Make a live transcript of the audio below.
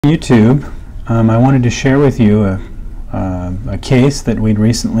YouTube, I wanted to share with you a case that we'd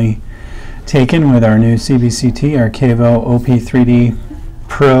recently taken with our new CBCT, our Archivo OP3D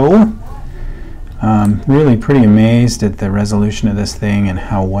Pro. Really pretty amazed at the resolution of this thing and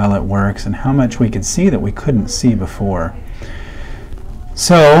how well it works and how much we could see that we couldn't see before.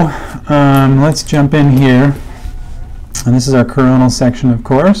 So let's jump in here, and this is our coronal section, of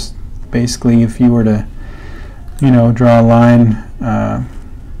course. Basically, if you were to, draw a line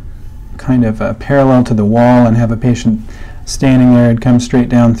kind of parallel to the wall and have a patient standing there, it'd come straight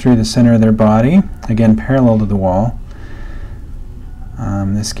down through the center of their body, again parallel to the wall.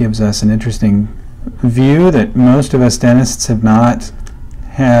 This gives us an interesting view that most of us dentists have not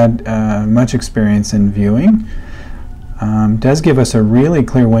had much experience in viewing. Does give us a really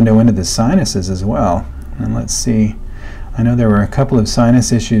clear window into the sinuses as well. And let's see, I know there were a couple of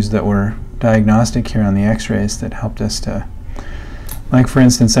sinus issues that were diagnostic here on the x-rays that helped us to, like for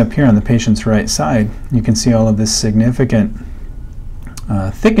instance up here on the patient's right side, you can see all of this significant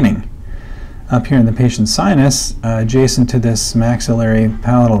thickening up here in the patient's sinus adjacent to this maxillary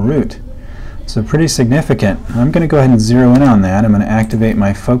palatal root. So pretty significant. I'm going to go ahead and zero in on that. I'm going to activate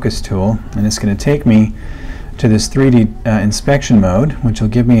my focus tool, and it's going to take me to this 3D inspection mode, which will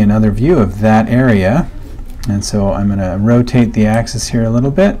give me another view of that area. And so I'm going to rotate the axis here a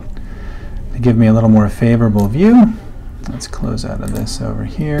little bit to give me a little more favorable view. Let's close out of this over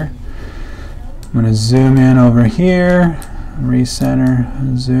here. I'm going to zoom in over here,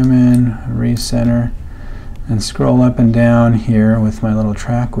 recenter, zoom in, recenter, and scroll up and down here with my little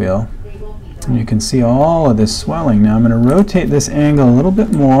track wheel. And you can see all of this swelling. Now I'm going to rotate this angle a little bit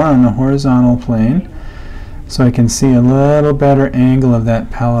more on the horizontal plane so I can see a little better angle of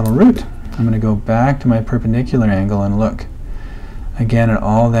that palatal root. I'm going to go back to my perpendicular angle and look again at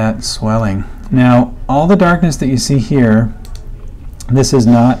all that swelling. Now, all the darkness that you see here, this is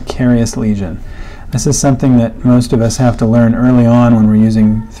not carious lesion. This is something that most of us have to learn early on when we're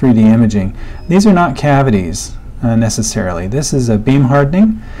using 3D imaging. These are not cavities necessarily. This is a beam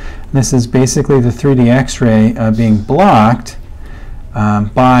hardening. This is basically the 3D X-ray being blocked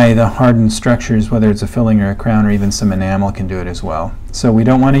by the hardened structures, whether it's a filling or a crown or even some enamel can do it as well. So we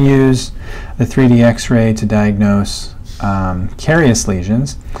don't want to use the 3D X-ray to diagnose carious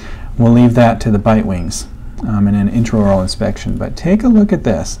lesions. We'll leave that to the bite wings in an intraoral inspection. But take a look at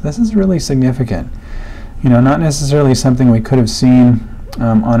this. This is really significant. Not necessarily something we could have seen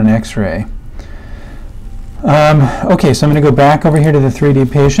on an X-ray. Okay, so I'm going to go back over here to the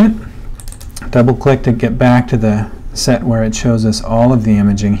 3D patient, double click to get back to the set where it shows us all of the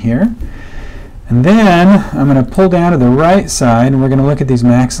imaging here. And then I'm going to pull down to the right side, and we're going to look at these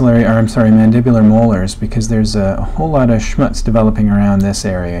mandibular molars, because there's a whole lot of schmutz developing around this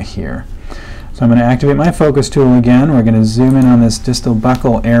area here. So I'm going to activate my focus tool again. We're going to zoom in on this distal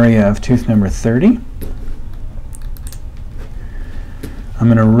buccal area of tooth number 30. I'm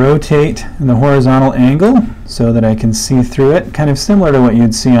going to rotate the horizontal angle so that I can see through it, kind of similar to what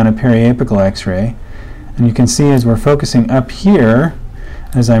you'd see on a periapical x-ray. And you can see as we're focusing up here,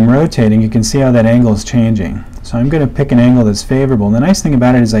 as I'm rotating, you can see how that angle is changing. So I'm going to pick an angle that's favorable. And the nice thing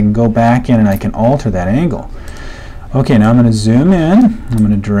about it is I can go back in and I can alter that angle. Okay, now I'm going to zoom in, I'm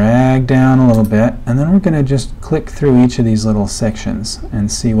going to drag down a little bit, and then we're going to just click through each of these little sections and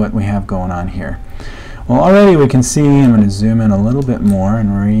see what we have going on here. Well, already we can see, I'm going to zoom in a little bit more and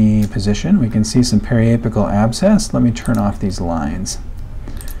reposition. We can see some periapical abscess. Let me turn off these lines.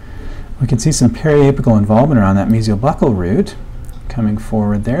 We can see some periapical involvement around that mesial buccal root coming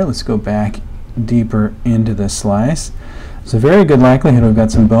forward there. Let's go back deeper into the slice. There's a very good likelihood we've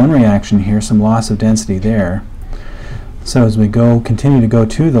got some bone reaction here, some loss of density there. So as we continue to go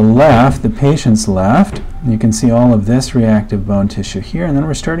to the left, the patient's left, you can see all of this reactive bone tissue here, and then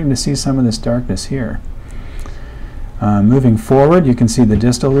we're starting to see some of this darkness here. Moving forward, you can see the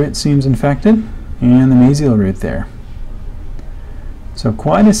distal root seems infected and the mesial root there. So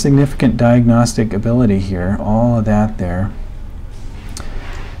quite a significant diagnostic ability here, all of that there.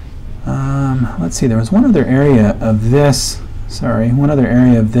 Let's see, there was one other area of this,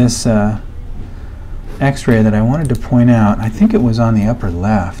 X-ray that I wanted to point out. I think it was on the upper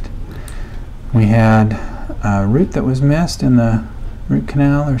left. We had a root that was missed in the root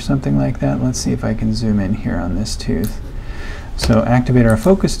canal or something like that. Let's see if I can zoom in here on this tooth. So activate our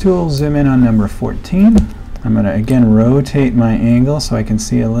focus tool, zoom in on number 14. I'm going to again rotate my angle so I can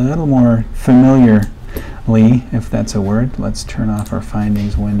see a little more familiarly, if that's a word. Let's turn off our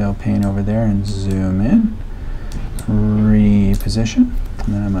findings window pane over there and zoom in, reposition,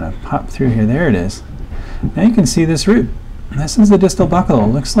 and then I'm going to pop through here. There it is. Now you can see this root. This is the distal buccal.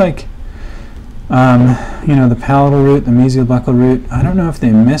 It looks like You know, the palatal root, the mesial buccal root, I don't know if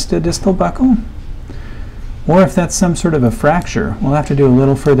they missed a distal buccal or if that's some sort of a fracture. We'll have to do a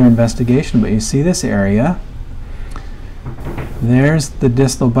little further investigation, but you see this area. There's the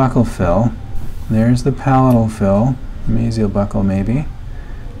distal buccal fill. There's the palatal fill, mesial buccal maybe.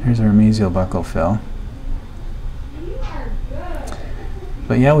 Here's our mesial buccal fill.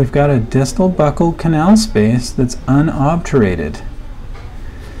 But yeah, we've got a distal buccal canal space that's unobturated.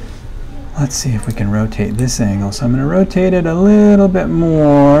 Let's see if we can rotate this angle. So I'm going to rotate it a little bit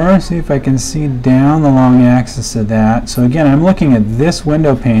more, see if I can see down the long axis of that. So again, I'm looking at this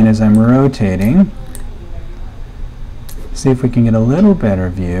window pane as I'm rotating. See if we can get a little better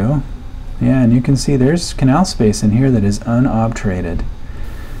view. Yeah, and you can see there's canal space in here that is unobturated.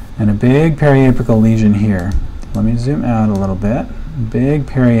 And a big periapical lesion here. Let me zoom out a little bit. Big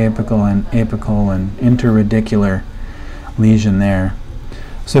periapical and apical and interradicular lesion there.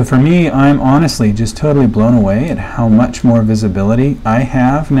 So for me, I'm honestly just totally blown away at how much more visibility I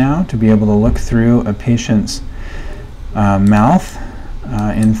have now to be able to look through a patient's mouth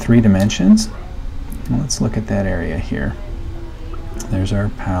in 3 dimensions. Let's look at that area here. There's our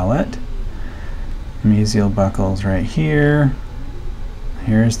palate. Mesial buccals right here.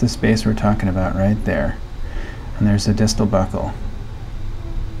 Here's the space we're talking about right there. And there's the distal buccal.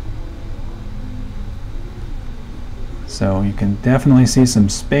 So you can definitely see some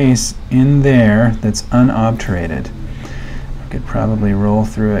space in there that's unobturated. I could probably roll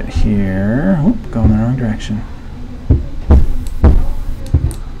through it here. Oop, going the wrong direction.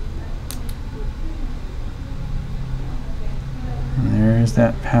 And there's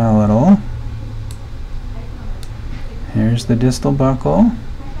that palatal. Here's the distal buccal.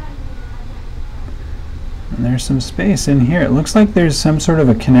 And there's some space in here. It looks like there's some sort of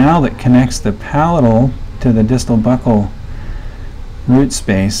a canal that connects the palatal to the distal buccal root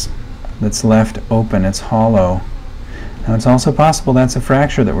space that's left open. It's hollow. Now it's also possible that's a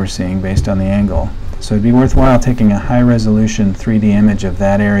fracture that we're seeing based on the angle. So it'd be worthwhile taking a high resolution 3D image of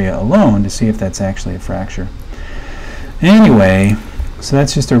that area alone to see if that's actually a fracture. Anyway, so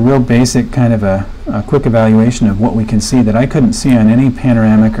that's just a real basic kind of a quick evaluation of what we can see that I couldn't see on any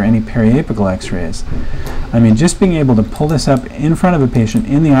panoramic or any periapical x-rays. I mean, just being able to pull this up in front of a patient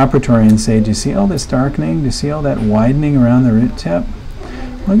in the operatory and say, do you see all this darkening? Do you see all that widening around the root tip?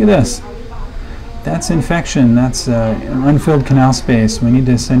 Look at this. That's infection. That's unfilled canal space. We need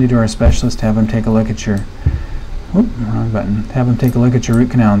to send you to our specialist to have them take a look at your, whoop, wrong button, have them take a look at your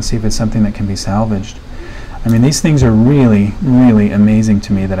root canal and see if it's something that can be salvaged. I mean, these things are really, really amazing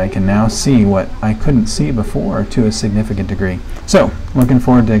to me that I can now see what I couldn't see before to a significant degree. So, looking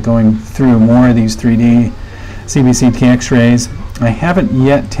forward to going through more of these 3D CBCT x-rays. I haven't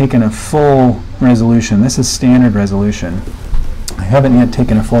yet taken a full resolution. This is standard resolution. I haven't yet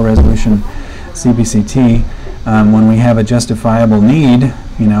taken a full resolution CBCT. When we have a justifiable need,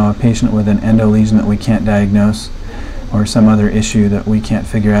 you know, a patient with an endo lesion that we can't diagnose or some other issue that we can't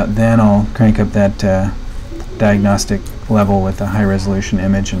figure out, then I'll crank up that diagnostic level with a high resolution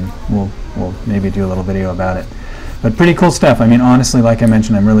image, and we'll maybe do a little video about it. But pretty cool stuff. I mean, honestly, like I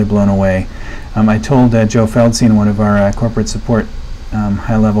mentioned, I'm really blown away. I told Joe Feldstein, one of our corporate support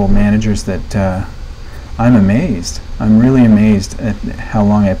high-level managers, that I'm amazed. I'm really amazed at how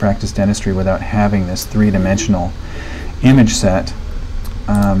long I practiced dentistry without having this 3-dimensional image set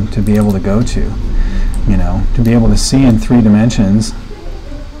to be able to go to. You know, to be able to see in 3 dimensions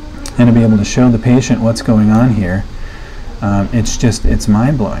and to be able to show the patient what's going on here. It's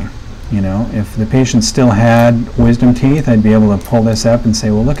mind-blowing. You know, if the patient still had wisdom teeth, I'd be able to pull this up and say,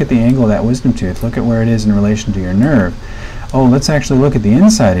 well, look at the angle of that wisdom tooth. Look at where it is in relation to your nerve. Oh, let's actually look at the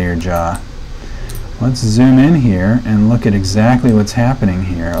inside of your jaw. Let's zoom in here and look at exactly what's happening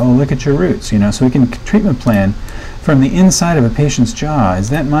here. Oh, look at your roots, you know, so we can treatment plan from the inside of a patient's jaw. Is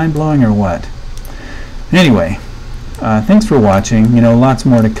that mind-blowing or what? Anyway, thanks for watching. You know, lots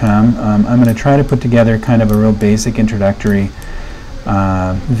more to come. I'm going to try to put together kind of a real basic introductory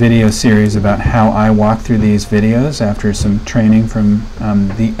video series about how I walk through these videos after some training from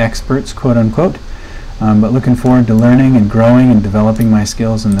the experts, quote unquote. But looking forward to learning and growing and developing my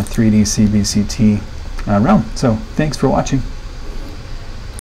skills in the 3D CBCT realm. So thanks for watching.